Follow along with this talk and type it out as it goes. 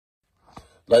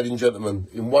ladies and gentlemen,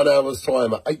 in 1 hour's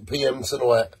time at 8 p.m.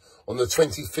 tonight on the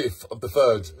 25th of the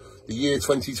 3rd, the year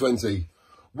 2020.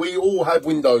 We all have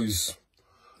windows.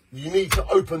 You need to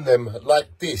open them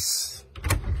like this.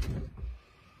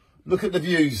 Look at the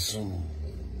views.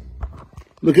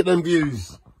 Look at them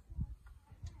views.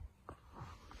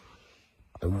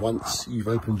 And once you've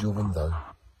opened your window,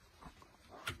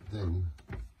 then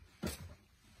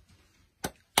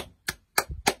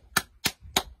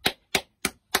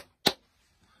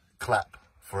clap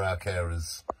for our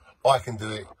carers. I can do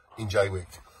it in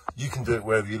Jaywick. You can do it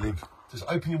wherever you live. Just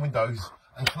open your windows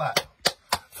and clap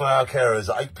for our carers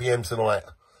at 8 p.m. tonight.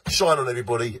 Shine on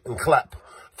everybody and clap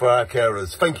for our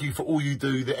carers. Thank you for all you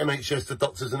do, the NHS, the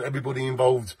doctors and everybody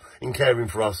involved in caring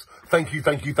for us. Thank you,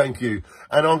 thank you, thank you.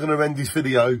 And I'm going to end this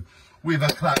video with a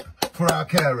clap for our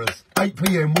carers. 8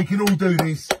 p.m. We can all do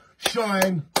this.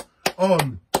 Shine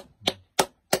on.